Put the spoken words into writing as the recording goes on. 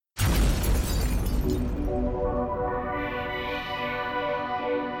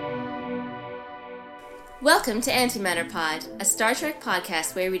Welcome to Antimatter Pod, a Star Trek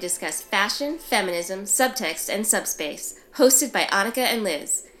podcast where we discuss fashion, feminism, subtext, and subspace, hosted by Annika and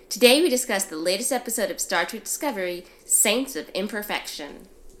Liz. Today we discuss the latest episode of Star Trek Discovery, Saints of Imperfection.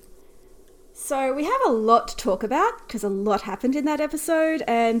 So we have a lot to talk about, because a lot happened in that episode,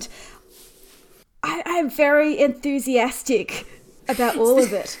 and I'm very enthusiastic about all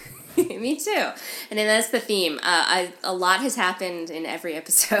of it. Me too. And then that's the theme. A lot has happened in every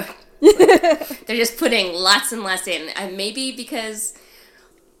episode. They're just putting lots and lots in. Maybe because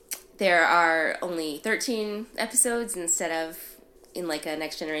there are only 13 episodes instead of in like a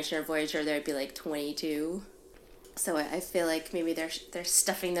Next Generation or Voyager there'd be like 22. So I feel like maybe they're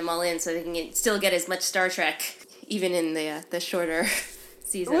stuffing them all in so they can still get as much Star Trek even in the shorter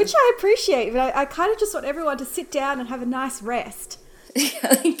season. Which I appreciate, but I kind of just want everyone to sit down and have a nice rest.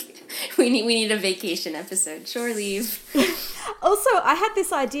 Like, we need a vacation episode. Shore leave. Also, I had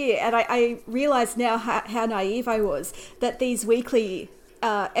this idea, and I realised now how naive I was, that these weekly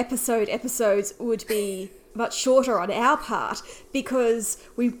episodes would be much shorter on our part because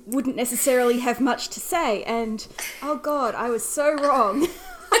we wouldn't necessarily have much to say. And, oh God, I was so wrong.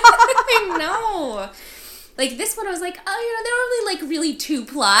 I know. Like, this one I was like, oh, there were only, like, really 2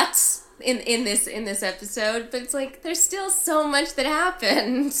 plots in this episode, but it's like, there's still so much that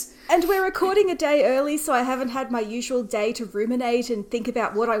happened. And we're recording a day early, so I haven't had my usual day to ruminate and think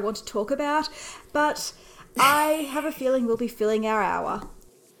about what I want to talk about. But I have a feeling we'll be filling our hour.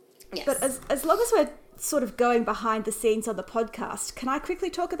 Yes. But as long as we're sort of going behind the scenes on the podcast, can I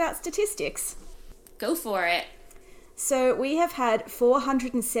quickly talk about statistics? Go for it. So we have had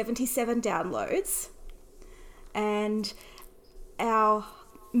 477 downloads, and our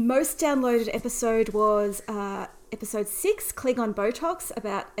most downloaded episode was episode 6, Klingon Botox,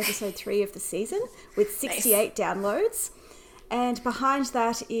 about episode 3 of the season, with 68 downloads. And behind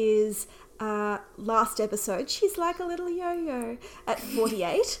that is last episode, She's Like a Little Yo-Yo, at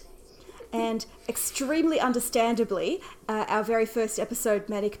 48. And extremely understandably, our very first episode,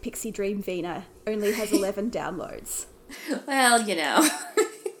 Manic Pixie Dream Vina, only has 11 downloads. Well,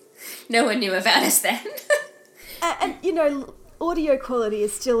 no one knew about us then. And, audio quality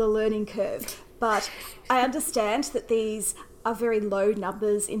is still a learning curve, but I understand that these are very low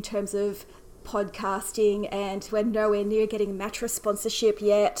numbers in terms of podcasting, and we're nowhere near getting mattress sponsorship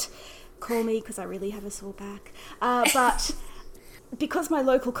yet. Call me, because I really have a sore back. But because my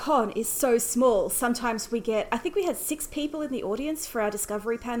local con is so small, sometimes I think we had 6 people in the audience for our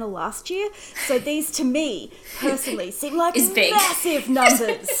Discovery panel last year. So these, to me, personally, seem like massive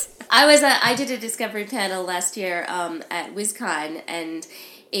numbers. I did a Discovery panel last year at WizCon, and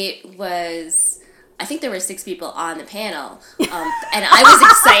it was, I think there were 6 people on the panel, and I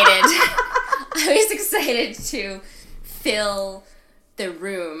was excited to fill the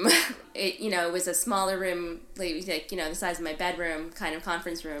room. It was a smaller room, like the size of my bedroom, kind of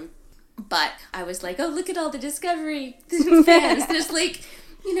conference room. But I was like, oh, look at all the Discovery fans. There's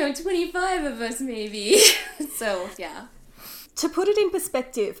 25 of us maybe. So, yeah. To put it in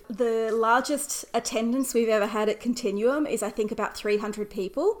perspective, the largest attendance we've ever had at Continuum is, I think, about 300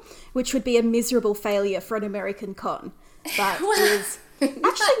 people, which would be a miserable failure for an American con. But is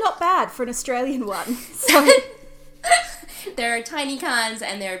actually not bad for an Australian one. So there are tiny cons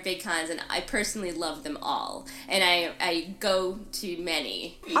and there are big cons, and I personally love them all. And I go to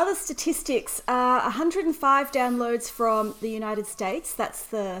many. Other statistics are 105 downloads from the United States. That's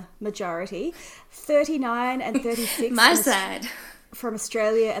the majority. 39 and 36 my side from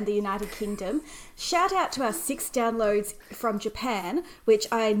Australia and the United Kingdom. Shout out to our 6 downloads from Japan, which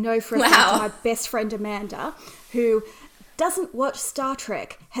I know for a fact my best friend Amanda, who doesn't watch Star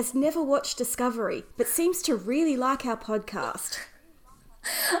Trek, has never watched Discovery, but seems to really like our podcast.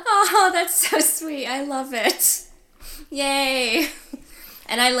 Oh, that's so sweet. I love it. Yay.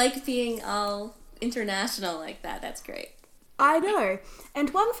 And I like being all international like that. That's great. I know.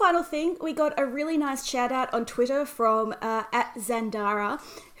 And one final thing, we got a really nice shout out on Twitter from @Zandara,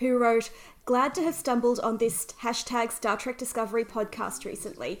 who wrote, "Glad to have stumbled on this hashtag Star Trek Discovery podcast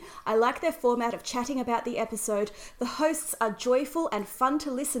recently. I like their format of chatting about the episode. The hosts are joyful and fun to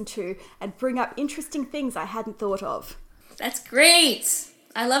listen to and bring up interesting things I hadn't thought of." That's great.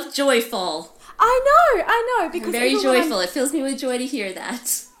 I love joyful. I know. Because I'm very joyful. It fills me with joy to hear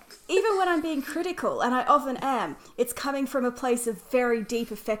that. Even when I'm being critical, and I often am, it's coming from a place of very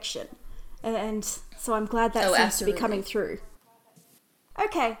deep affection. And so I'm glad that seems to be coming through.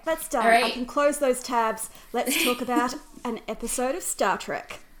 Okay, that's done. Right. I can close those tabs. Let's talk about an episode of Star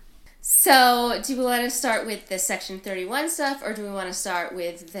Trek. So, do we want to start with the Section 31 stuff, or do we want to start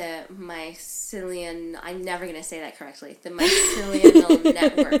with the mycelium, I'm never going to say that correctly, the mycelial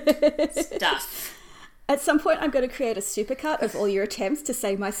network stuff? At some point, I'm going to create a supercut of all your attempts to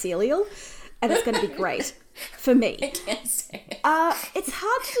say mycelial, and it's going to be great for me. I can't say it. It's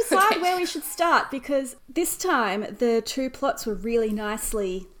hard to decide where we should start, because this time the two plots were really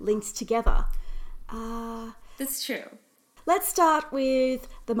nicely linked together. That's true. Let's start with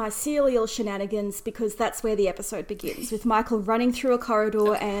the mycelial shenanigans, because that's where the episode begins, with Michael running through a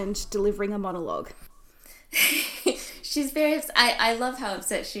corridor and delivering a monologue. She's very I love how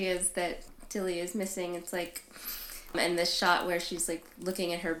upset she is that Tilly is missing. It's like, and this shot where she's like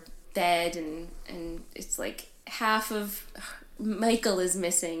looking at her bed and it's like half of Michael is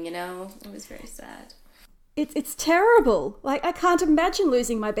missing, you know? It was very sad. It's terrible. Like, I can't imagine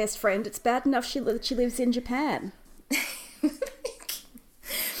losing my best friend. It's bad enough she lives in Japan.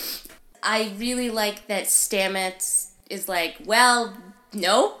 I really like that Stamets is like, well,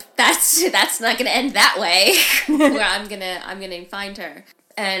 nope, that's not gonna end that way. Where I'm gonna find her.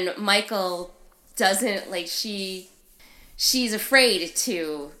 And Michael doesn't, like, she's afraid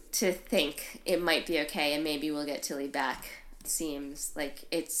to think it might be okay and maybe we'll get Tilly back. It seems like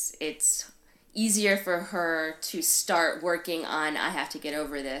it's easier for her to start working on I have to get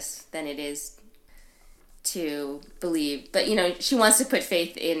over this than it is to believe. But, you know, she wants to put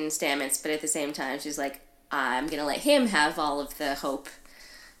faith in Stamets, but at the same time she's like, I'm going to let him have all of the hope,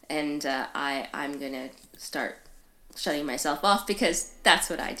 and I'm going to start shutting myself off because that's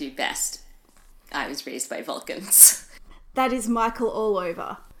what I do best. I was raised by Vulcans. That is Michael all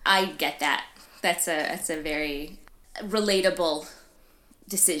over. I get that. That's a very relatable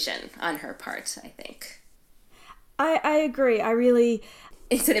decision on her part, I think. I agree. I really...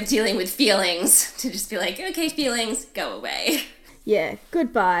 Instead of dealing with feelings, to just be like, okay, feelings, go away. Yeah,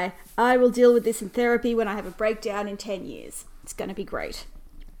 goodbye. I will deal with this in therapy when I have a breakdown in 10 years. It's going to be great.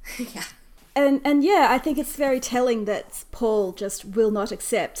 Yeah. And yeah, I think it's very telling that Paul just will not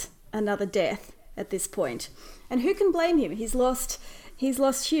accept another death at this point. And who can blame him? He's lost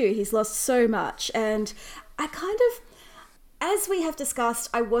Hugh. He's lost so much. And I kind of, as we have discussed,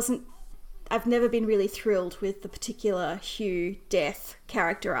 I've never been really thrilled with the particular Hugh death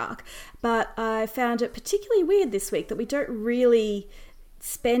character arc, but I found it particularly weird this week that we don't really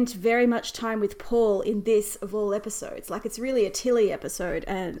spend very much time with Paul in this of all episodes. Like, it's really a Tilly episode,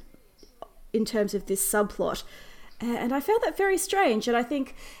 and in terms of this subplot, and I found that very strange. And I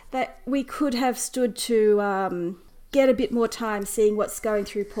think that we could have stood to get a bit more time seeing what's going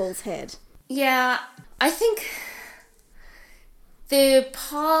through Paul's head. Yeah, I think the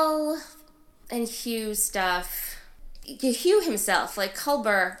Paul and Hugh stuff, Hugh himself, like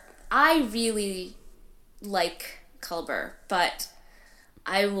Culber, I really like Culber, but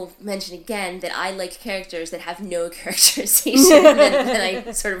I will mention again that I like characters that have no characterization, and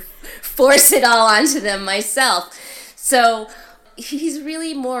I sort of force it all onto them myself. So he's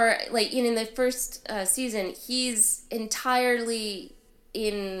really more, like, in the first season, he's entirely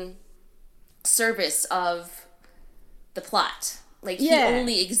in service of the plot. Like, he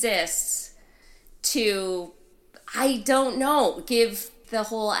only exists to, I don't know, give the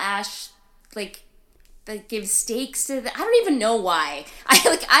whole Ash, like, give stakes to the, I don't even know why.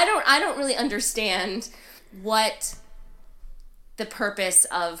 I don't really understand what the purpose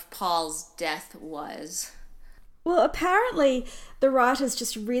of Paul's death was. Well, apparently the writers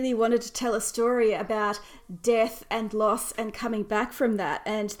just really wanted to tell a story about death and loss and coming back from that,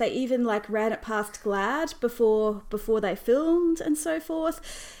 and they even ran it past GLAAD before they filmed and so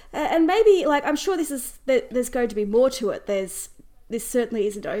forth. And maybe, I'm sure there's going to be more to it. This certainly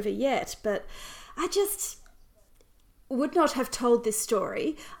isn't over yet, but I just would not have told this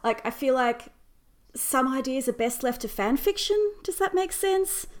story. I feel like some ideas are best left to fan fiction. Does that make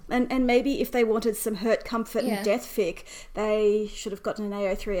sense? And maybe if they wanted some hurt, comfort, and death fic, they should have gotten an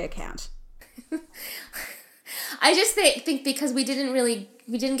AO3 account. I just think because we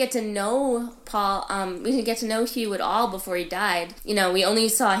didn't get to know Paul, we didn't get to know Hugh at all before he died. You know, we only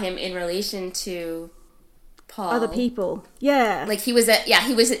saw him in relation to Paul. Other people. Yeah. He was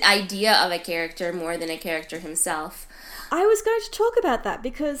an idea of a character more than a character himself. I was going to talk about that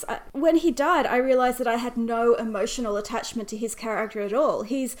because when he died, I realised that I had no emotional attachment to his character at all.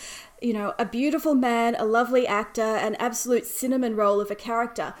 He's, a beautiful man, a lovely actor, an absolute cinnamon roll of a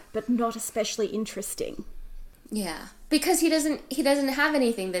character, but not especially interesting. Yeah, because he doesn't have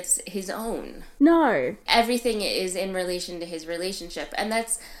anything that's his own. No. Everything is in relation to his relationship, and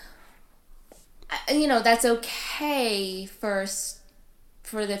that's okay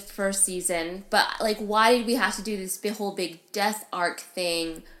for the first season, but why did we have to do this whole big death arc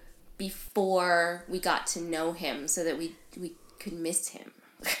thing before we got to know him so that we could miss him.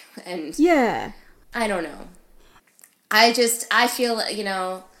 And yeah. I don't know. I feel, you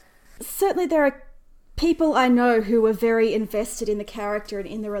know... Certainly there are people I know who were very invested in the character and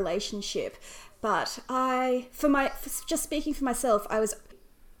in the relationship. But just speaking for myself, I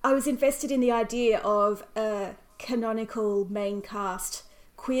was invested in the idea of a canonical main cast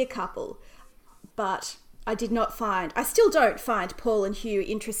queer couple. But I still don't find Paul and Hugh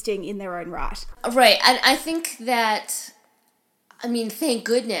interesting in their own right. Right. And I think that, I mean, thank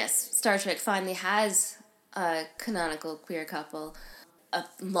goodness Star Trek finally has a canonical queer couple, a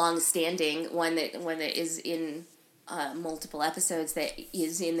long-standing one that is in multiple episodes, that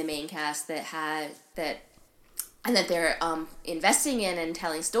is in the main cast, and that they're investing in and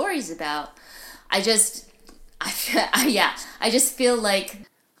telling stories about. I just feel like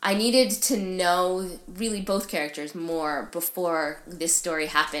I needed to know really both characters more before this story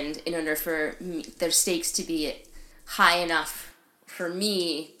happened in order for their stakes to be high enough for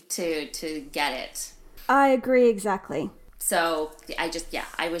me to get it. I agree exactly. So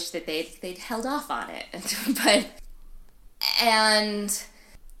I wish that they'd held off on it.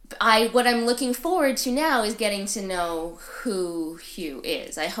 What I'm looking forward to now is getting to know who Hugh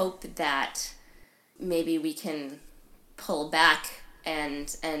is. I hope that maybe we can pull back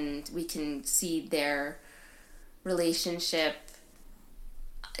and we can see their relationship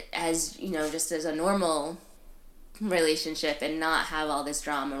as, you know, just as a normal relationship and not have all this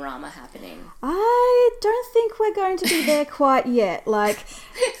drama happening. I don't think we're going to be there quite yet. Like,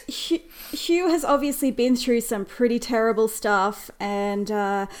 Hugh has obviously been through some pretty terrible stuff, and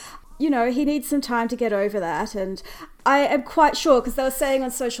you know, he needs some time to get over that. And I am quite sure, because they were saying on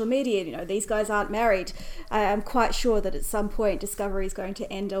social media, you know, these guys aren't married. I am quite sure that at some point Discovery is going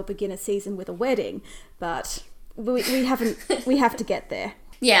to end or begin a season with a wedding, but we haven't. We have to get there.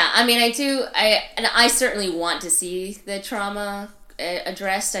 Yeah, I mean, I certainly want to see the trauma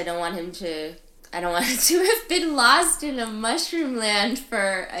addressed. I don't want him to have been lost in a mushroom land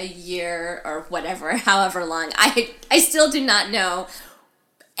for a year or whatever, however long. I still do not know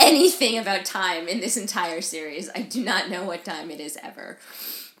anything about time in this entire series. I do not know what time it is ever.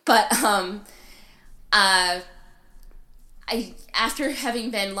 But after having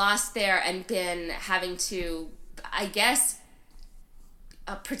been lost there and been having to, I guess,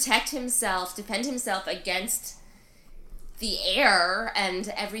 protect himself, defend himself against the air and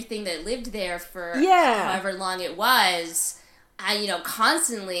everything that lived there for however long it was, you know,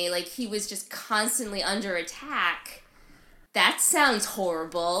 constantly, like, he was just constantly under attack. That sounds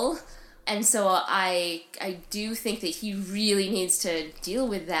horrible. And so I do think that he really needs to deal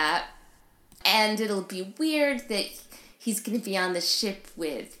with that. And it'll be weird that he's going to be on the ship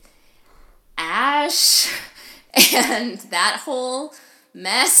with Ash and that whole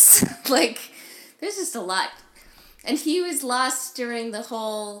mess. Like, there's just a lot. And he was lost during the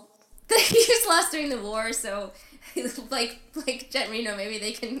war, so like Jet Reno, maybe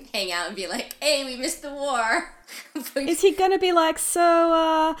they can hang out and be like, hey, we missed the war. Is he gonna be like,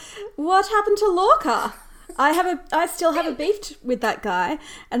 so what happened to Lorca? I still have a beef with that guy.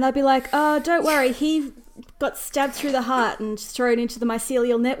 And they'll be like, don't worry, he got stabbed through the heart and thrown into the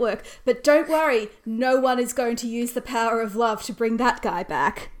mycelial network, but don't worry, no one is going to use the power of love to bring that guy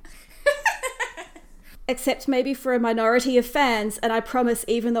back. Except maybe for a minority of fans, and I promise,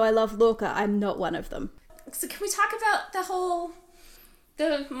 even though I love Lorca, I'm not one of them. So can we talk about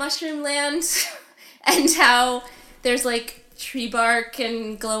the mushroom land and how there's like tree bark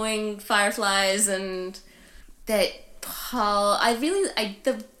and glowing fireflies, and that Paul,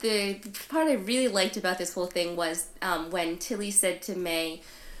 the part I really liked about this whole thing was when Tilly said to May,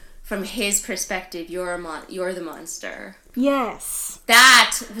 from his perspective, you're the monster. Yes.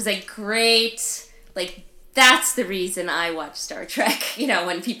 That was a great, like, that's the reason I watch Star Trek. You know,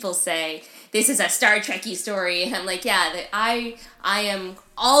 when people say, this is a Star Trek-y story, and I'm like, yeah, that I am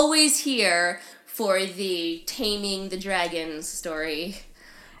always here for the taming the dragons story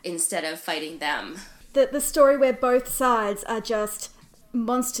instead of fighting them. The story where both sides are just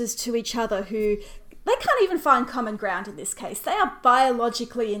monsters to each other who, they can't even find common ground in this case. They are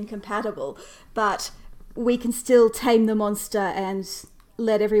biologically incompatible, but we can still tame the monster and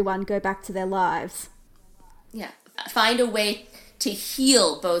let everyone go back to their lives. Yeah, find a way to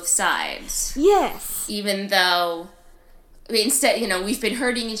heal both sides. Yes. Even though, instead, you know, we've been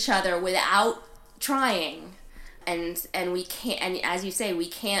hurting each other without trying, and we can't. And as you say, we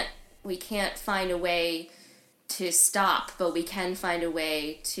can't find a way to stop, but we can find a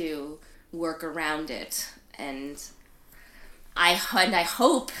way to work around it. And I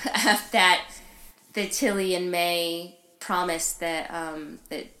hope that Tilly and May promise that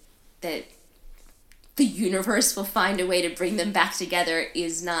that the universe will find a way to bring them back together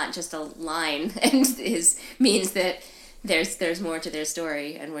is not just a line, and means that there's more to their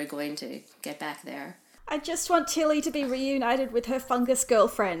story, and we're going to get back there. I just want Tilly to be reunited with her fungus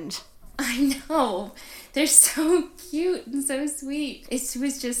girlfriend. I know. They're so cute and so sweet. It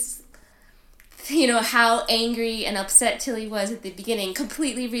was just, how angry and upset Tilly was at the beginning,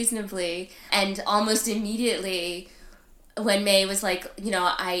 completely reasonably, and almost immediately when May was like,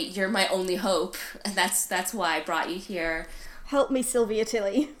 you're my only hope, and that's why I brought you here. Help me, Sylvia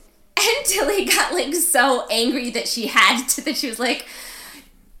Tilly. And Tilly got, so angry that she was like,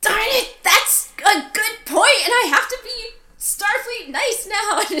 darn it, that's a good point, and I have to be Starfleet nice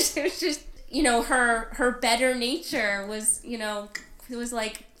now. And it was just, her better nature was, it was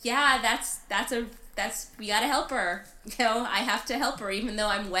like, yeah, that's we gotta help her. I have to help her, even though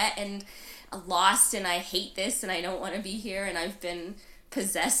I'm wet and lost and I hate this and I don't want to be here and I've been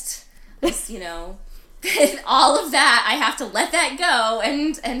possessed. All of that, I have to let that go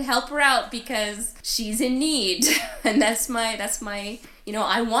and help her out because she's in need. And that's my,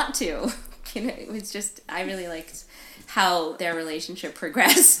 I want to. It was just, I really liked how their relationship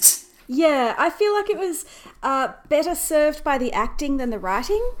progressed. Yeah, I feel like it was better served by the acting than the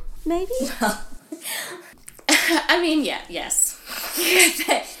writing, maybe? I mean, yeah, yes.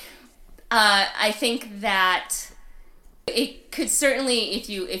 I think that it could certainly, if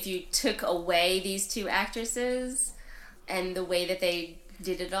you took away these two actresses and the way that they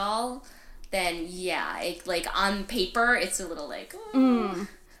did it all, then yeah, on paper, it's a little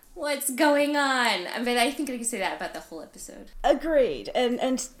what's going on? I mean, I think I can say that about the whole episode. Agreed.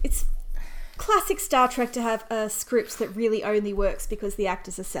 And it's classic Star Trek to have a script that really only works because the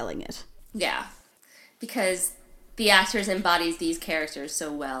actors are selling it. Yeah, because the actors embodies these characters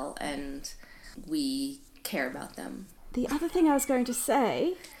so well, and we care about them. The other thing I was going to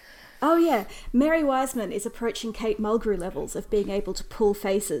say... Oh, yeah. Mary Wiseman is approaching Kate Mulgrew levels of being able to pull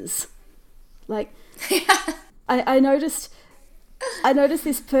faces. I noticed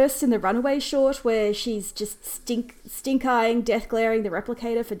this first in the Runaway short where she's just stink-eyeing, death-glaring the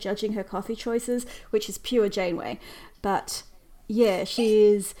replicator for judging her coffee choices, which is pure Janeway. But, yeah, she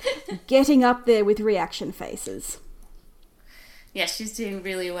is getting up there with reaction faces. Yeah, she's doing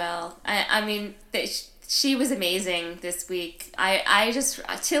really well. I mean, she was amazing this week.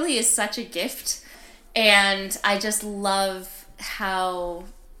 Tilly is such a gift, and I just love how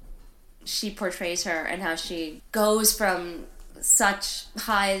she portrays her and how she goes from such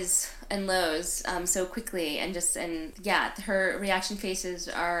highs and lows so quickly, and her reaction faces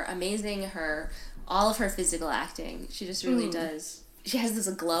are amazing. All of her physical acting, she just really does. She has this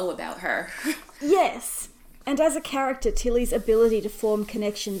glow about her. Yes. And as a character, Tilly's ability to form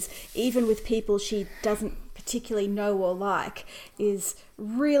connections, even with people she doesn't particularly know or like, is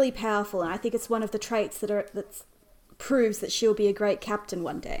really powerful. And I think it's one of the traits that proves that she'll be a great captain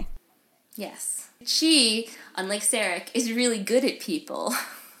one day. Yes. She, unlike Sarek, is really good at people.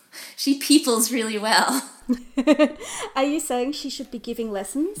 She peoples really well. Are you saying she should be giving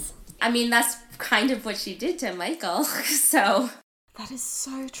lessons? I mean, that's kind of what she did to Michael, so... That is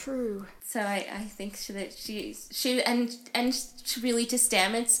so true. So I think that she and really to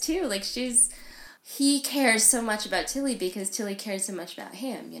Stamets too. He cares so much about Tilly because Tilly cares so much about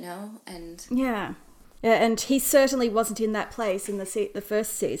him, and yeah, and he certainly wasn't in that place in the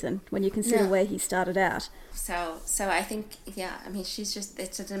first season when you consider where he started out. So I think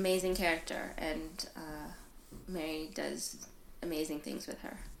it's an amazing character, and Mary does amazing things with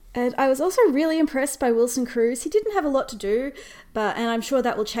her. And I was also really impressed by Wilson Cruz. He didn't have a lot to do, and I'm sure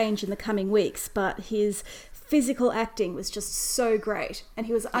that will change in the coming weeks, but his physical acting was just so great. And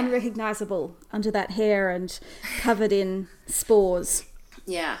he was unrecognisable under that hair and covered in spores.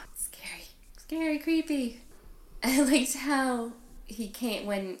 Yeah. Scary, creepy. I liked how he came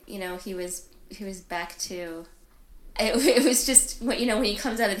when, he was back to... It was just, when he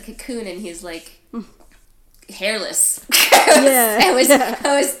comes out of the cocoon and he's like... hairless. I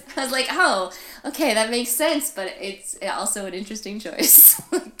was like, oh, okay, that makes sense, but it's also an interesting choice.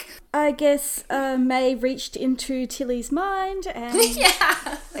 I guess May reached into Tilly's mind and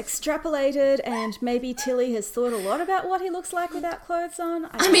extrapolated, and maybe Tilly has thought a lot about what he looks like without clothes on.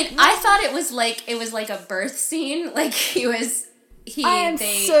 I thought it was like a birth scene. I am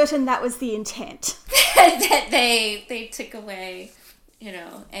certain that was the intent. That they took away,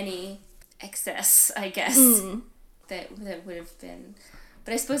 any excess, I guess, that would have been.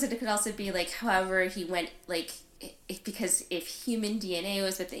 But I suppose it could also be however he went, because if human DNA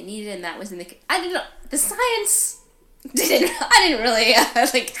was what they needed and that was in I don't know, the science I didn't really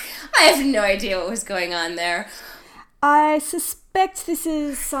I have no idea what was going on there. I suspect suspect this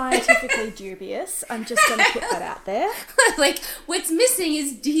is scientifically dubious. I'm just going to put that out there. Like, what's missing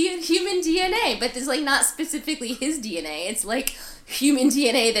is human DNA, but it's like not specifically his DNA. It's like human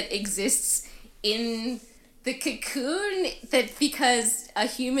DNA that exists in the cocoon that because a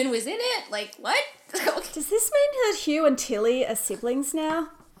human was in it. Like, what? Does this mean that Hugh and Tilly are siblings now?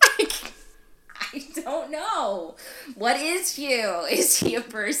 I don't know. What is Hugh? Is he a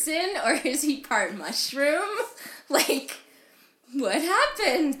person or is he part mushroom? Like, what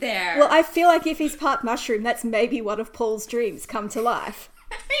happened there? Well, I feel like if he's part mushroom, that's maybe one of Paul's dreams come to life.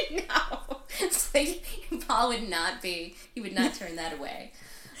 I know. It's like, Paul would not turn that away.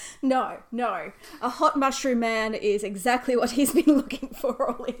 No. A hot mushroom man is exactly what he's been looking for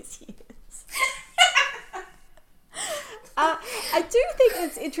all these years. I do think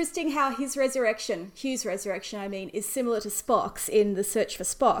it's interesting how Hugh's resurrection, is similar to Spock's in The Search for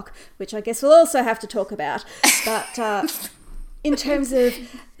Spock, which I guess we'll also have to talk about. But in terms of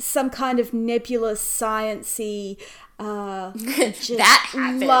some kind of nebulous, science-y, that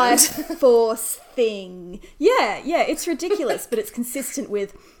happened. Life force thing. Yeah, it's ridiculous, but it's consistent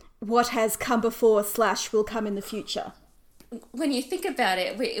with what has come before / will come in the future. When you think about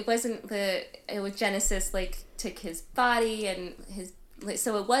it, it was Genesis took his body and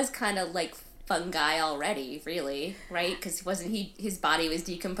so it was kind of like fungi already, really, right? Because his body was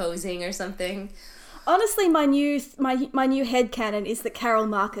decomposing or something. Honestly, my new headcanon is that Carol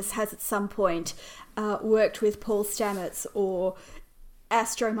Marcus has at some point worked with Paul Stamets or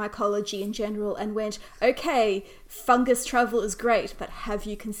astromycology in general and went, okay, fungus travel is great, but have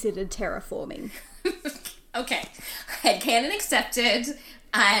you considered terraforming? Okay, headcanon accepted,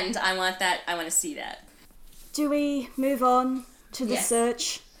 and I want to see that. Do we move on to the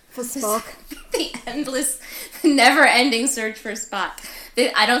search for Spock? The endless, never-ending search for Spock.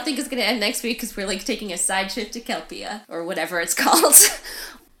 I don't think it's going to end next week because we're taking a side trip to Kelpia, or whatever it's called.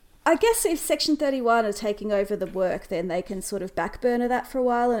 I guess if Section 31 are taking over the work, then they can sort of backburner that for a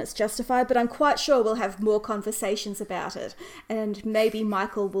while and it's justified, but I'm quite sure we'll have more conversations about it. And maybe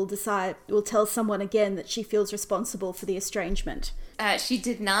Michael will tell someone again that she feels responsible for the estrangement. She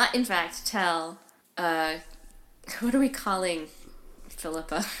did not, in fact, tell, what are we calling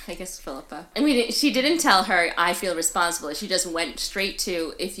Philippa? I guess Philippa. I mean, she didn't tell her, I feel responsible. She just went straight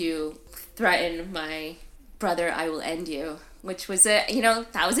to, if you threaten my brother, I will end you. Which was that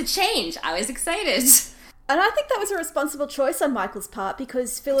was a change. I was excited. And I think that was a responsible choice on Michael's part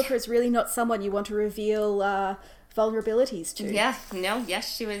because Philippa is really not someone you want to reveal vulnerabilities to.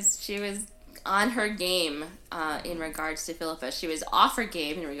 Yes, she was on her game in regards to Philippa. She was off her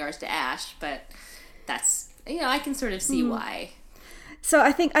game in regards to Ash, but that's, I can sort of see why. So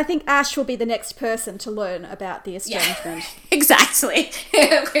I think Ash will be the next person to learn about the estrangement. Yeah, exactly.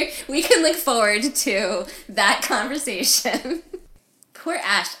 We can look forward to that conversation. Poor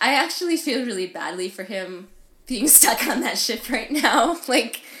Ash. I actually feel really badly for him being stuck on that ship right now.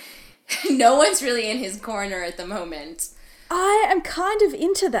 No one's really in his corner at the moment. I am kind of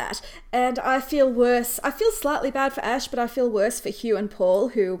into that, and I feel worse. I feel slightly bad for Ash, but I feel worse for Hugh and Paul,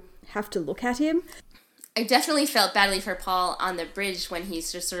 who have to look at him. I definitely felt badly for Paul on the bridge when he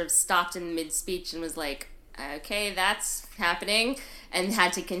just sort of stopped in mid-speech and was like, okay, that's happening, and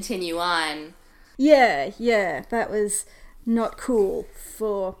had to continue on. Yeah, that was not cool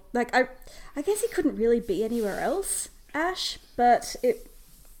for, I guess he couldn't really be anywhere else, Ash, but it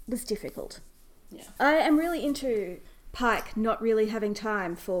was difficult. Yeah. I am really into Pike not really having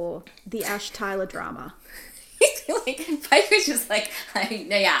time for the Ash Tyler drama. Pike was just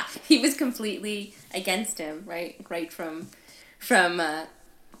he was completely against him, right from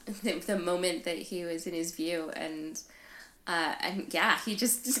the moment that he was in his view, and he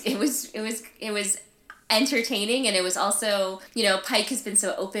just it was entertaining, and it was also, Pike has been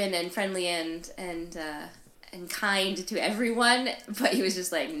so open and friendly and kind to everyone, but he was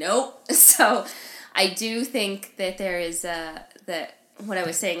just nope. So I do think that there is what I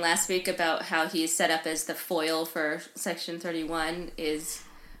was saying last week about how he's set up as the foil for Section 31 is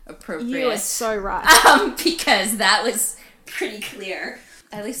appropriate. You are so right. Because that was pretty clear.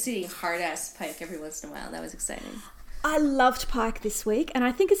 At least seeing hard-ass Pike every once in a while, that was exciting. I loved Pike this week, and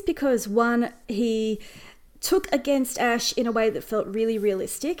I think it's because, one, he took against Ash in a way that felt really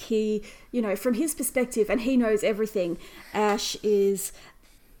realistic. He, from his perspective, and he knows everything, Ash is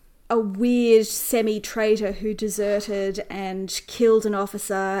a weird semi-traitor who deserted and killed an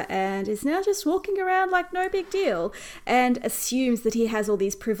officer and is now just walking around like no big deal, and assumes that he has all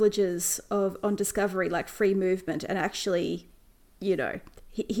these privileges on Discovery, like free movement, and actually, he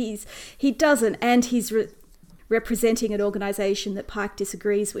doesn't, and he's representing an organization that Pike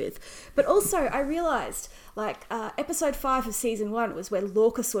disagrees with. But also, I realized, like, episode 5 of season 1 was where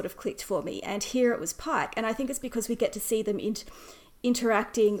Lorca sort of clicked for me, and here it was Pike. And I think it's because we get to see them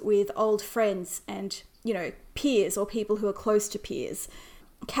interacting with old friends and, you know, peers or people who are close to peers.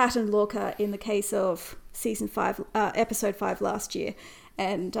 Kat and Lorca in the case of season 5, episode 5 last year,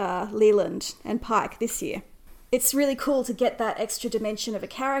 and Leland and Pike this year. It's really cool to get that extra dimension of a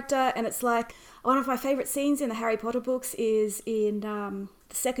character, and it's like one of my favourite scenes in the Harry Potter books is in the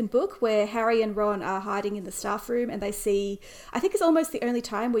second book where Harry and Ron are hiding in the staff room and they see, I think it's almost the only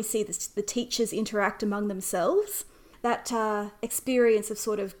time we see the teachers interact among themselves. That experience of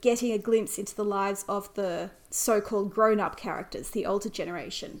sort of getting a glimpse into the lives of the so-called grown-up characters, the older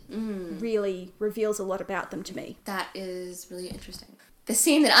generation, really reveals a lot about them to me. That is really interesting. The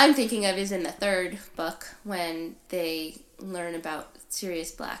scene that I'm thinking of is in the third book when they learn about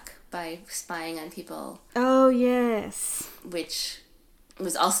Sirius Black by spying on people. Oh, yes. Which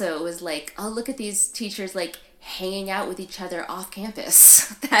was like, oh, look at these teachers, like, hanging out with each other off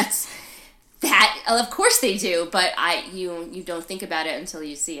campus. Of course they do, but you don't think about it until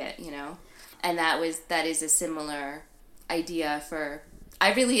you see it, you know? And that is a similar idea for,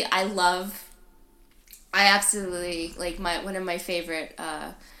 I absolutely, like, one of my favorite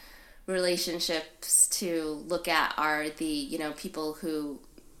relationships to look at are the, you know, people who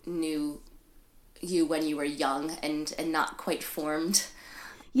knew you when you were young and not quite formed.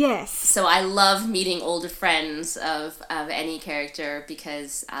 Yes. So I love meeting older friends of any character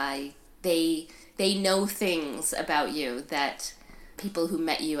because they know things about you that people who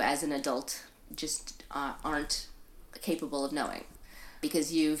met you as an adult just aren't capable of knowing,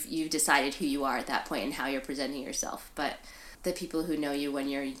 because you've decided who you are at that point and how you're presenting yourself. But the people who know you when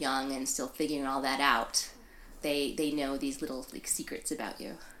you're young and still figuring all that out, they know these little, like, secrets about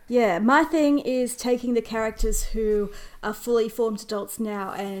you. Yeah, my thing is taking the characters who are fully formed adults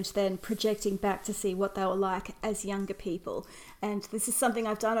now and then projecting back to see what they were like as younger people. And this is something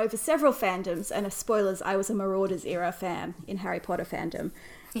I've done over several fandoms, and spoilers, I was a Marauders era fan in Harry Potter fandom.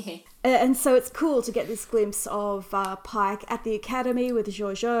 And so it's cool to get this glimpse of Pike at the academy with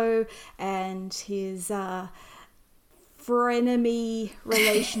Giorgio and his frenemy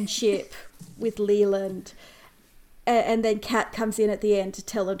relationship with Leland. And then Kat comes in at the end to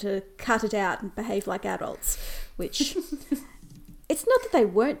tell them to cut it out and behave like adults, which it's not that they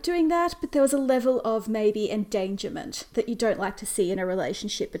weren't doing that, but there was a level of maybe endangerment that you don't like to see in a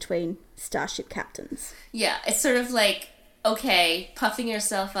relationship between starship captains. Yeah, it's sort of like, okay, puffing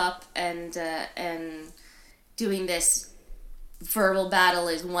yourself up and doing this verbal battle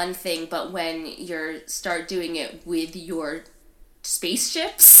is one thing, but when you start doing it with your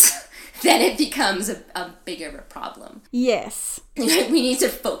spaceships, then it becomes a bigger of a problem. Yes. We need to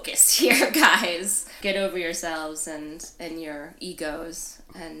focus here, guys. Get over yourselves and your egos,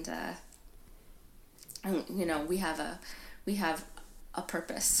 and you know, we have a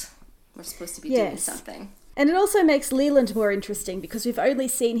purpose. We're supposed to be doing something. And it also makes Leland more interesting because we've only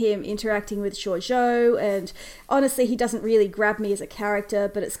seen him interacting with Giorgio, and honestly he doesn't really grab me as a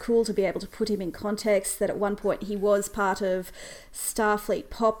character, but it's cool to be able to put him in context that at one point he was part of Starfleet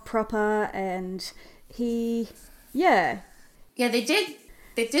Pop proper, and they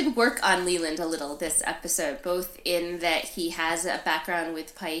did work on Leland a little this episode, both in that he has a background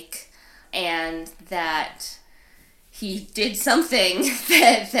with Pike and that he did something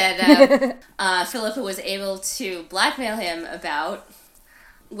that Philippa was able to blackmail him about,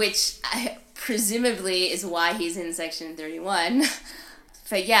 which presumably is why he's in Section 31.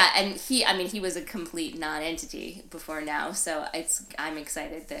 But yeah, and he was a complete non-entity before now, so I'm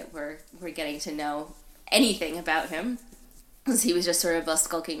excited that we're getting to know anything about him, because he was just sort of a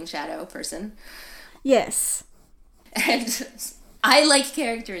skulking shadow person. Yes. And I like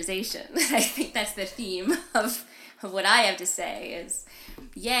characterization. I think that's the theme of what I have to say is,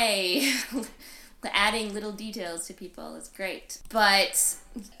 yay, adding little details to people is great. But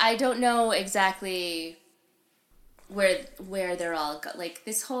I don't know exactly where they're all like,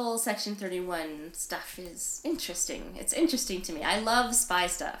 this whole Section 31 stuff is interesting. It's interesting to me. I love spy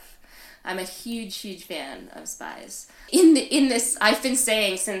stuff. I'm a huge fan of spies. In this, I've been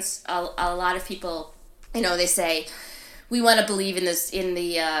saying since a lot of people, you know, they say, we want to believe in this, in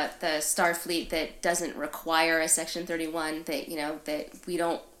the Starfleet that doesn't require a Section 31, that, you know, that we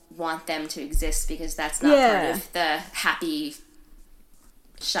don't want them to exist because that's not part of the happy,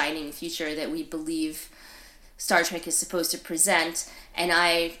 shining future that we believe Star Trek is supposed to present. And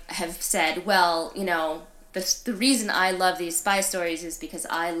I have said, well, you know, the reason I love these spy stories is because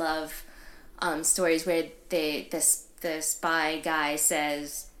I love stories where the spy guy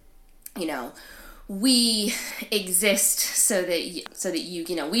says, you know, we exist so that you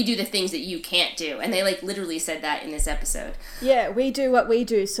we do the things that you can't do, and they like literally said that in this episode. Yeah, we do what we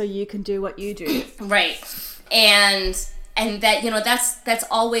do so you can do what you do. Right. And that that's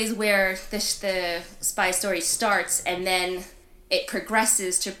always where the spy story starts, and then it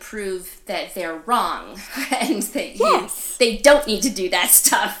progresses to prove that they're wrong and that they don't need to do that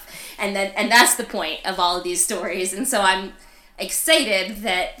stuff, and that's the point of all of these stories. And so I'm excited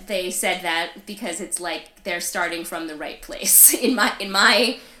that they said that, because it's like they're starting from the right place in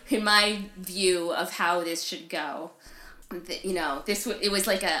my view of how this should go. It was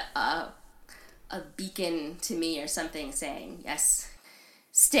like a beacon to me or something, saying yes,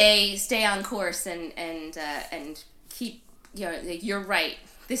 stay on course and keep, you're right.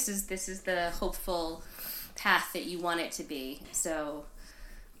 This is the hopeful path that you want it to be. So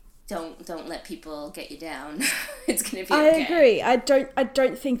don't let people get you down. It's gonna be okay. I agree. I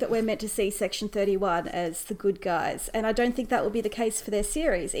don't think that we're meant to see Section 31 as the good guys, and I don't think that will be the case for their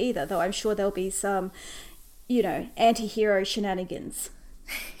series either. Though I'm sure there'll be some, anti-hero shenanigans.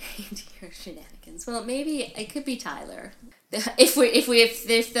 Anti-hero shenanigans. Well, maybe it could be Tyler.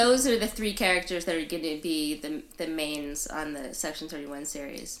 If those are the three characters that are going to be the mains on the Section 31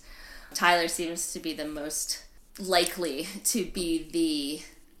 series, Tyler seems to be the most likely to be the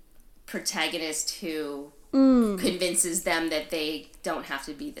protagonist who convinces them that they don't have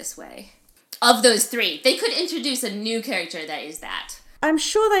to be this way. Of those three, they could introduce a new character that is that. I'm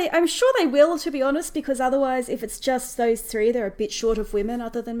sure they will, to be honest, because otherwise, if it's just those three, they're a bit short of women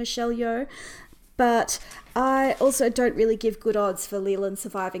other than Michelle Yeoh. But I also don't really give good odds for Leland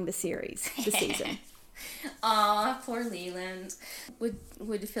surviving the series, the season. Aw, poor Leland.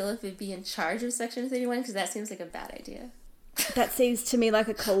 Would Philippa be in charge of Section 31? Because that seems like a bad idea. That seems to me like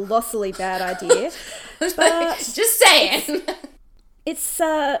a colossally bad idea. But just saying. It's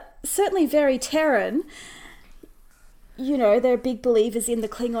certainly very Terran. They're big believers in the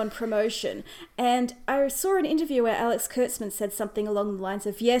Klingon promotion. And I saw an interview where Alex Kurtzman said something along the lines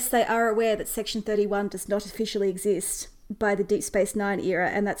of, yes, they are aware that Section 31 does not officially exist by the Deep Space Nine era,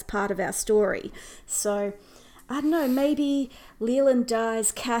 and that's part of our story. So, I don't know, maybe Leland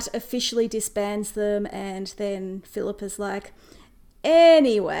dies, Kat officially disbands them, and then Philippa's like,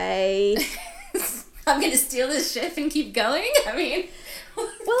 anyway... I'm going to steal this ship and keep going? I mean... Well,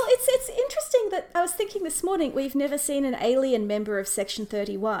 it's interesting that I was thinking this morning, we've never seen an alien member of Section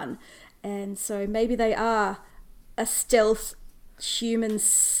 31, and so maybe they are a stealth human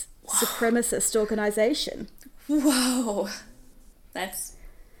supremacist organisation. Whoa.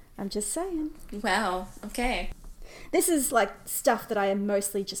 I'm just saying. Wow, okay. This is like stuff that I am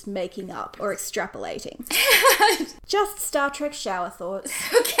mostly just making up or extrapolating. Just Star Trek shower thoughts.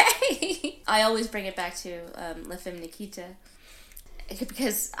 Okay. I always bring it back to La Femme Nikita,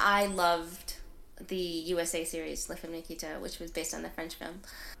 because I loved the USA series La Femme Nikita, which was based on the French film.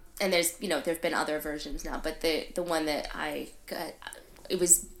 And there's been other versions now, but the one that I got, it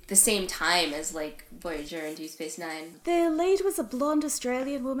was the same time as like Voyager and Deep Space Nine. The lead was a blonde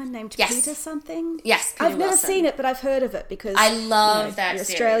Australian woman named Peter something. Yes, Peter I've never seen it, but I've heard of it because I love that you're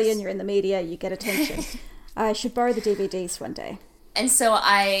series. Australian, you're in the media, you get attention. I should borrow the DVDs one day. And so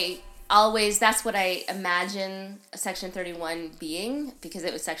that's what I imagine Section 31 being, because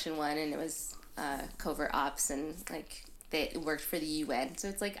it was Section 1 and it was covert ops and like they worked for the UN. So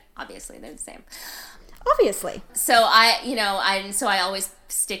it's like, obviously they're the same. Obviously. So I always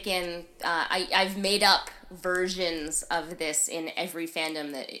stick in, I've made up versions of this in every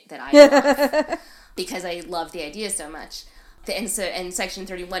fandom that I love because I love the idea so much. And Section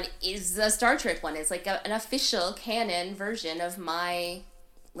 31 is the Star Trek one. It's like an official canon version of my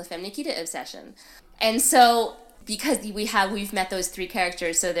La Femme Nikita obsession. And so because we've met those three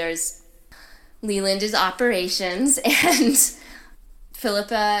characters, so there's Leland is Operations and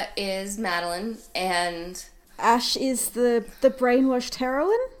Philippa is Madeline and Ash is the brainwashed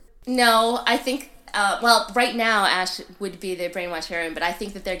heroine? No, I think right now Ash would be the brainwashed heroine, but I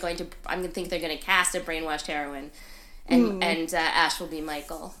think that they're going to cast a brainwashed heroine and Ash will be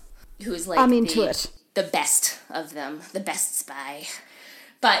Michael, who's like I'm into it. The best of them, the best spy.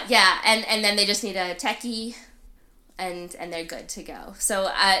 But yeah, and then they just need a techie, and they're good to go. So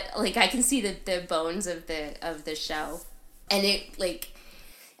I can see the bones of the show, and it like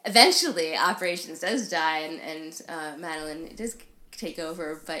eventually Operations does die, and Madeline does take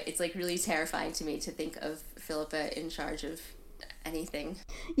over. But it's like really terrifying to me to think of Philippa in charge of anything.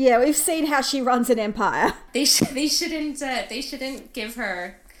 Yeah, we've seen how she runs an empire. They shouldn't give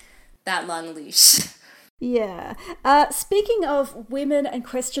her that long leash. Yeah. Speaking of women and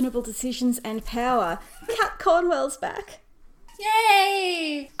questionable decisions and power, Kat Cornwell's back.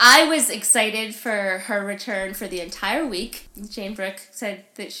 Yay! I was excited for her return for the entire week. Jane Brooke said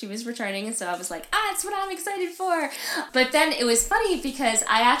that she was returning, and so I was like, that's what I'm excited for. But then it was funny because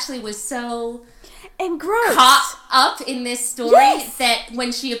I actually was so engrossed, caught up in this story that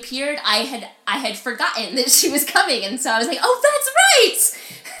when she appeared, I had forgotten that she was coming, and so I was like, oh, that's right!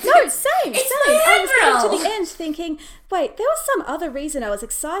 No, same. I was coming to the end end thinking, wait, there was some other reason I was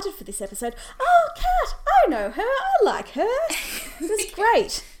excited for this episode. Oh, Kat, I know her. I like her. It was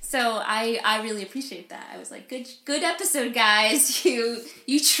great. So I really appreciate that. I was like, good episode, guys. You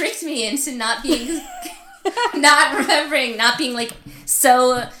tricked me into not being, not remembering, not being like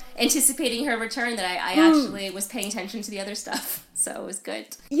so anticipating her return that I actually was paying attention to the other stuff. So it was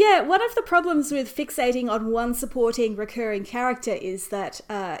good. Yeah, one of the problems with fixating on one supporting recurring character is that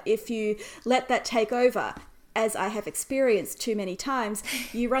if you let that take over, as I have experienced too many times,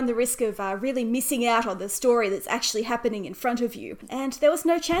 you run the risk of really missing out on the story that's actually happening in front of you. And there was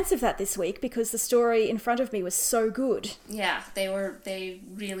no chance of that this week because the story in front of me was so good. Yeah, they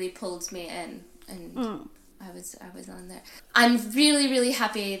really pulled me in, and I was on there. I'm really, really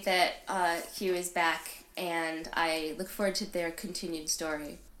happy that Hugh is back, and I look forward to their continued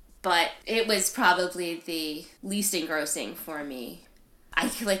story. But it was probably the least engrossing for me.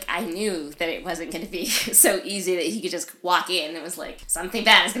 I knew that it wasn't going to be so easy that he could just walk in and it was like, something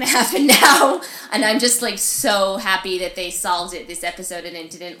bad is going to happen now. And I'm just like so happy that they solved it this episode and it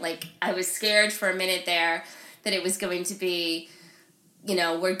didn't I was scared for a minute there that it was going to be,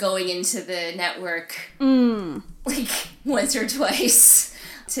 we're going into the network once or twice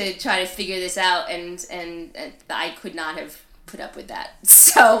to try to figure this out and I could not have put up with that.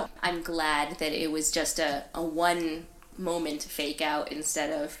 So I'm glad that it was just a one moment fake out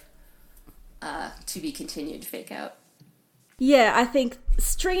instead of to be continued fake out. Yeah, I think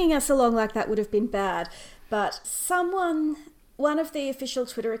stringing us along like that would have been bad, but one of the official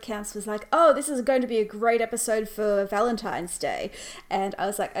Twitter accounts was like, oh, this is going to be a great episode for Valentine's Day. And I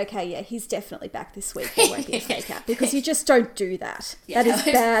was like, okay, yeah, he's definitely back this week. It won't be a fake out because you just don't do that. Yeah, that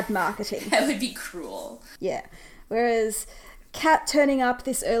is bad marketing. That would be cruel. Yeah. Whereas Kat turning up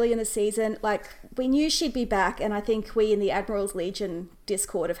this early in the season, we knew she'd be back, and I think we in the Admiral's Legion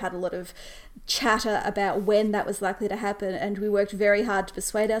Discord have had a lot of chatter about when that was likely to happen, and we worked very hard to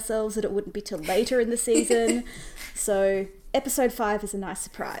persuade ourselves that it wouldn't be till later in the season. So episode 5 is a nice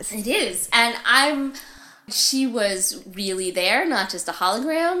surprise. It is, and she was really there, not just a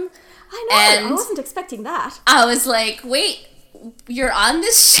hologram. I know, and I wasn't expecting that. I was like, wait, you're on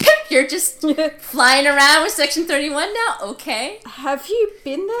this ship? You're just flying around with Section 31 now? Okay. Have you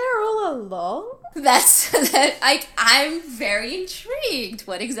been there all along? I'm very intrigued.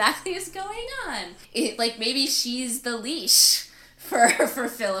 What exactly is going on? Maybe she's the leash for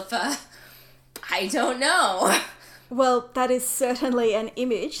Philippa. I don't know. Well, that is certainly an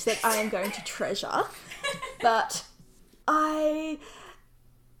image that I am going to treasure. But I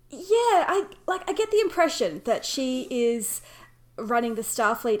get the impression that she is running the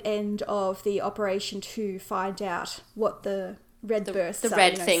Starfleet end of the operation to find out what the red bursts are. The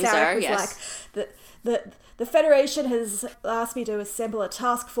red things Sarek are, was yes. The Federation has asked me to assemble a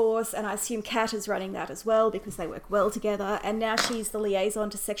task force, and I assume Kat is running that as well because they work well together, and now she's the liaison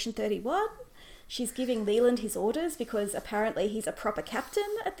to Section 31. She's giving Leland his orders because apparently he's a proper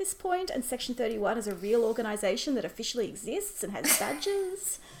captain at this point, and Section 31 is a real organisation that officially exists and has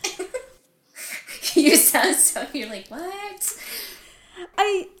badges. You sound so... You're like, what?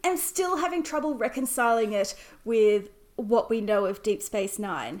 I am still having trouble reconciling it with what we know of Deep Space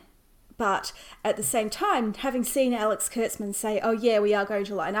Nine. But at the same time, having seen Alex Kurtzman say, oh yeah, we are going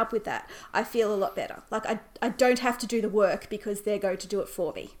to line up with that, I feel a lot better. I don't have to do the work because they're going to do it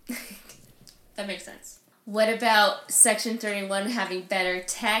for me. That makes sense. What about Section 31 having better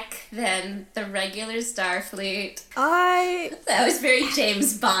tech than the regular Starfleet? That was very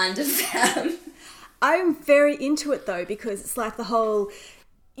James Bond of them. I'm very into it though, because it's like the whole,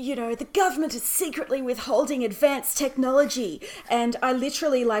 the government is secretly withholding advanced technology. And I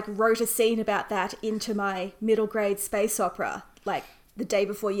literally wrote a scene about that into my middle grade space opera, the day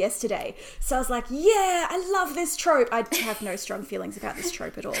before yesterday. So I was like, yeah, I love this trope. I have no strong feelings about this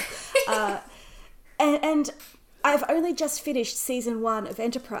trope at all. And I've only just finished season 1 of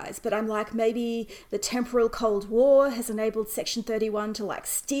Enterprise, but I'm like, maybe the temporal Cold War has enabled Section 31 to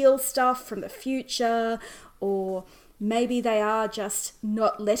steal stuff from the future, or maybe they are just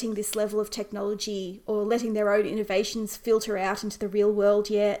not letting this level of technology or letting their own innovations filter out into the real world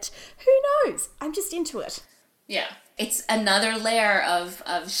yet. Who knows? I'm just into it. Yeah. it's another layer of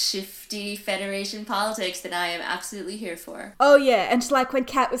shifty Federation politics that I am absolutely here for. Oh yeah, and like when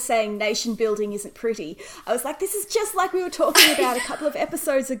Kat was saying nation building isn't pretty, I was like, this is just like we were talking about a couple of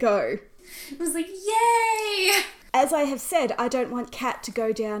episodes ago. It was like, yay! As I have said, I don't want Kat to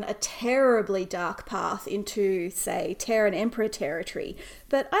go down a terribly dark path into, say, Terran Emperor territory,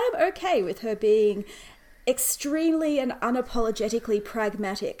 but I am okay with her being extremely and unapologetically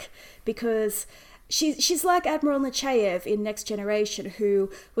pragmatic, because she's like Admiral Nechayev in Next Generation, who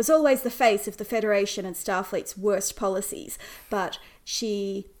was always the face of the Federation and Starfleet's worst policies, but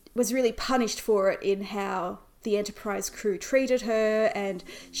she was really punished for it in how the Enterprise crew treated her, and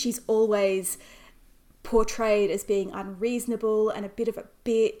she's always portrayed as being unreasonable and a bit of a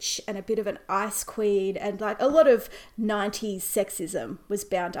bitch and a bit of an ice queen, and like a lot of 90s sexism was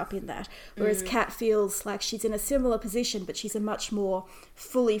bound up in that, whereas Kat feels like she's in a similar position, but she's a much more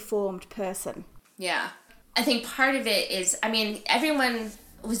fully formed person. Yeah. I think part of it is, I mean, everyone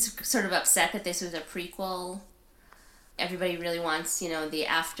was sort of upset that this was a prequel. Everybody really wants, the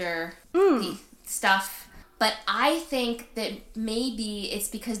after the stuff. But I think that maybe it's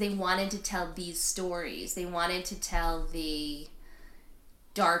because they wanted to tell these stories. They wanted to tell the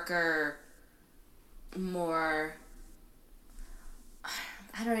darker, more...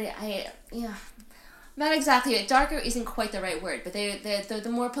 Not exactly. Darker isn't quite the right word, but they're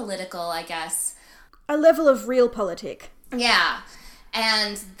the more political, I guess. A level of real politic. Yeah.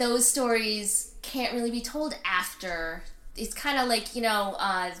 And those stories can't really be told after. It's kind of like,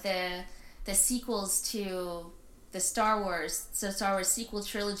 the sequels to the Star Wars sequel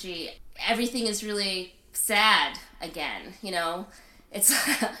trilogy. Everything is really sad again, It's...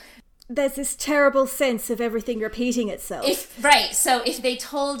 There's this terrible sense of everything repeating itself. So if they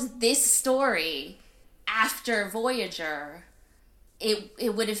told this story after Voyager,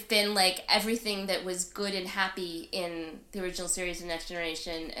 it would have been like everything that was good and happy in the original series of Next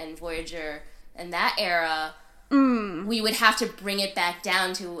Generation and Voyager and that era. We would have to bring it back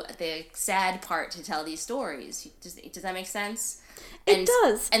down to the sad part to tell these stories. Does that make sense? It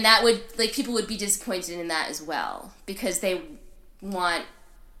does. And that would, people would be disappointed in that as well, because they want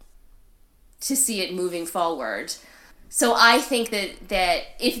to see it moving forward. So I think that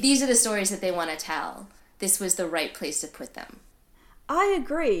if these are the stories that they want to tell, this was the right place to put them. I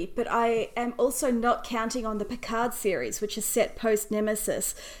agree, but I am also not counting on the Picard series, which is set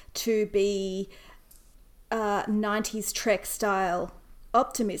post-Nemesis, to be 90s Trek style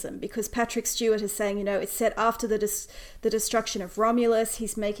optimism, because Patrick Stewart is saying, it's set after the destruction of Romulus.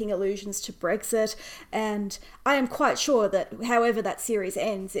 He's making allusions to Brexit, and I am quite sure that however that series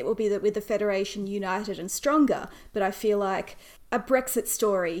ends, it will be that with the Federation united and stronger. But I feel like a Brexit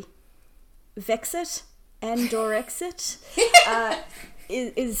story, Vexit and Dorexit,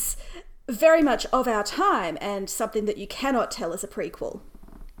 is very much of our time and something that you cannot tell as a prequel.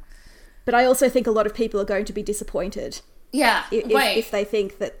 But I also think a lot of people are going to be disappointed. Yeah, if they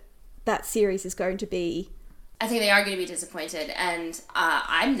think that series is going to be... I think they are going to be disappointed, and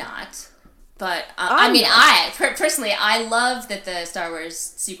I'm not. But, personally, I love that the Star Wars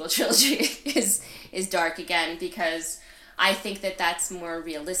sequel trilogy is dark again, because I think that that's more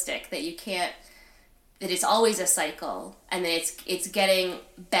realistic, that you can't... that it's always a cycle, and that it's getting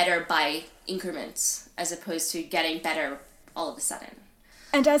better by increments, as opposed to getting better all of a sudden.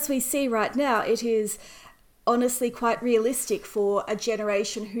 And as we see right now, it is honestly quite realistic for a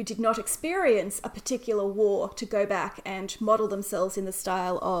generation who did not experience a particular war to go back and model themselves in the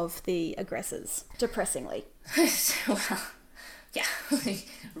style of the aggressors, depressingly. Well, yeah.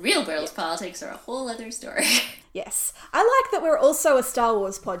 Real world politics are a whole other story. Yes. I like that we're also a Star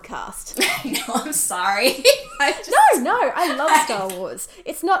Wars podcast. No, I'm sorry. No, I love Star Wars.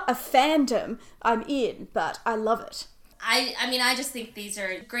 It's not a fandom I'm in, but I love it. I just think these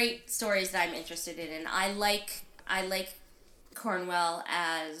are great stories that I'm interested in, and I like Cornwell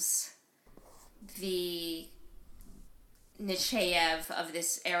as the Nechayev of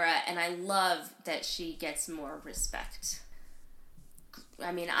this era, and I love that she gets more respect.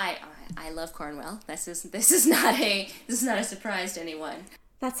 I mean, I love Cornwell. This is not a surprise to anyone.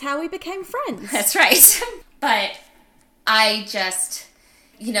 That's how we became friends. That's right. But I just,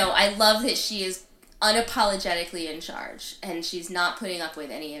 I love that she is unapologetically in charge, and she's not putting up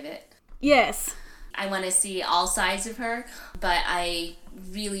with any of it. Yes. I want to see all sides of her, but I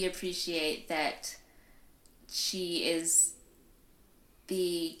really appreciate that she is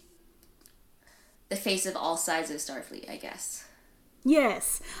the face of all sides of Starfleet, I guess.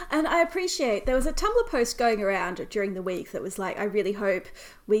 Yes, and I appreciate, there was a Tumblr post going around during the week that was like, I really hope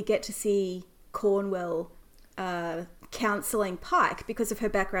we get to see Cornwell counselling Pike because of her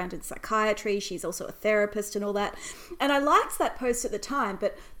background in psychiatry. She's also a therapist and all that. And I liked that post at the time,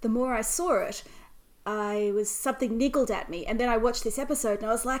 but the more I saw it, something niggled at me. And then I watched this episode and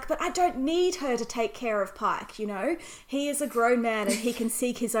I was like, but I don't need her to take care of Pike, you know? He is a grown man and he can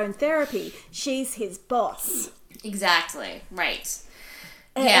seek his own therapy. She's his boss. Exactly. Right.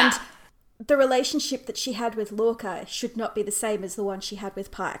 And the relationship that she had with Lorca should not be the same as the one she had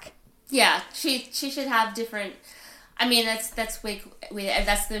with Pike. Yeah, she should have different. I mean, that's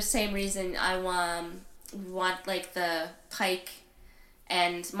the same reason I want like the Pike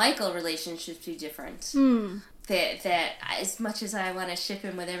and Michael relationship to be different. That as much as I want to ship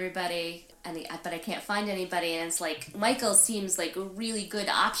him with everybody, but I can't find anybody, and it's like Michael seems like a really good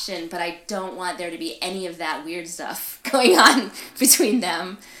option, but I don't want there to be any of that weird stuff going on between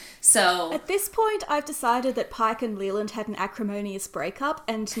them. So at this point, I've decided that Pike and Leland had an acrimonious breakup,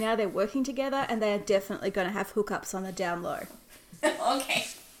 and now they're working together, and they are definitely going to have hookups on the down low. Okay,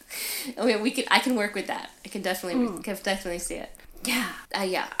 I can work with that. I can definitely see it. Yeah,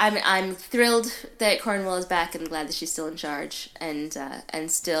 I'm thrilled that Cornwall is back and glad that she's still in charge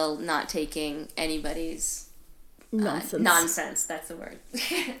and still not taking anybody's nonsense. That's the word.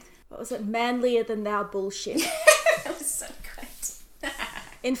 What was it? Manlier than thou bullshit. That was so good.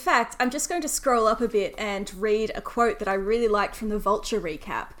 In fact, I'm just going to scroll up a bit and read a quote that I really liked from the Vulture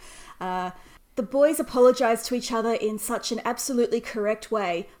recap. The boys apologise to each other in such an absolutely correct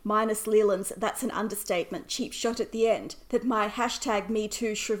way, minus Leland's "that's an understatement" cheap shot at the end, that my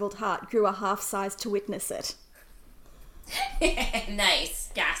 #MeToo shriveled heart grew a half size to witness it.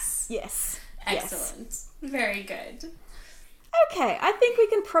 Nice. Yes. Yes. Excellent. Yes. Very good. Okay, I think we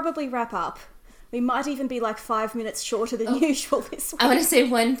can probably wrap up. We might even be like 5 minutes shorter than usual this week. I want to say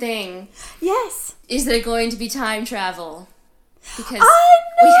one thing. Yes. Is there going to be time travel? Because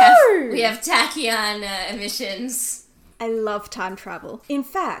we have tachyon emissions. I love time travel. In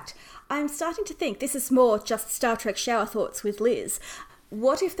fact, I'm starting to think this is more just Star Trek shower thoughts with Liz.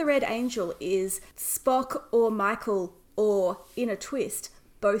 What if the Red Angel is Spock or Michael or, in a twist,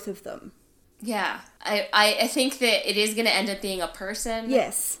 both of them? Yeah. I think that it is going to end up being a person.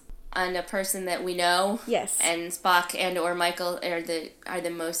 Yes. And a person that we know. Yes. And Spock and or Michael make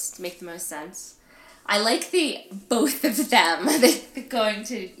the most sense. I like the both of them going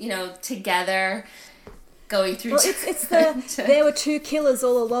to together, going through. Well, it's the there were two killers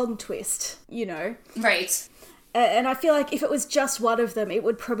all along twist, Right. And I feel like if it was just one of them, it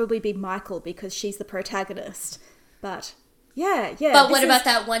would probably be Michael because she's the protagonist. But yeah. But what about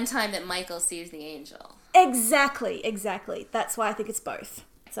that one time that Michael sees the angel? Exactly. That's why I think it's both.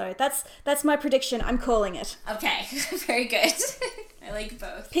 So that's my prediction. I'm calling it. Okay, very good. I like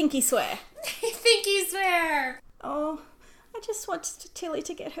both. Pinky swear. Pinky swear. Oh, I just wanted Tilly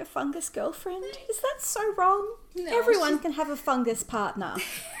to get her fungus girlfriend. Is that so wrong? No. Everyone can have a fungus partner.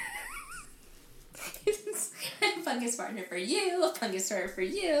 A fungus partner for you, a fungus partner for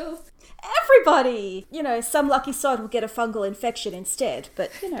you. Everybody! Some lucky sod will get a fungal infection instead,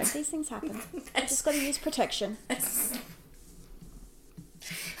 but, these things happen. Just gotta use protection.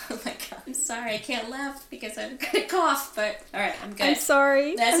 Oh my god, I'm sorry, I can't laugh because I'm gonna cough, but alright, I'm good. I'm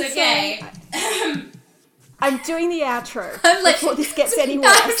sorry. That's okay. I'm doing the outro before this gets any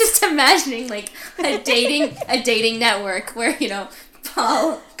worse. I'm just imagining like a dating network where,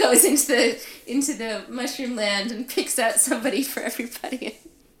 Paul goes into the mushroom land and picks out somebody for everybody.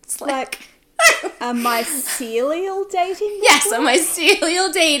 It's like a mycelial dating network? Yes, a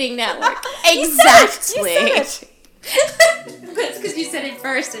mycelial dating network. Exactly. You said it. That's because you said it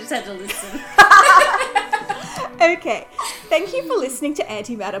first. I just had to listen. Okay. Thank you for listening to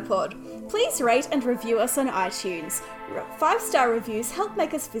Antimatter Pod. Please rate and review us on iTunes. 5-star reviews help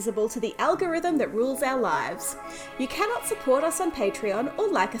make us visible to the algorithm that rules our lives. You cannot support us on Patreon or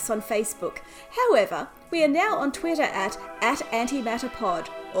like us on Facebook. However, we are now on Twitter at antimatterpod,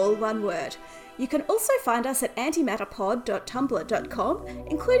 all one word. You can also find us at antimatterpod.tumblr.com,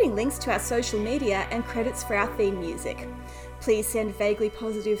 including links to our social media and credits for our theme music. Please send vaguely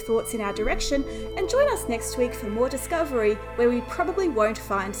positive thoughts in our direction and join us next week for more discovery where we probably won't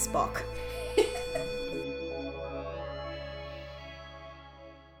find Spock.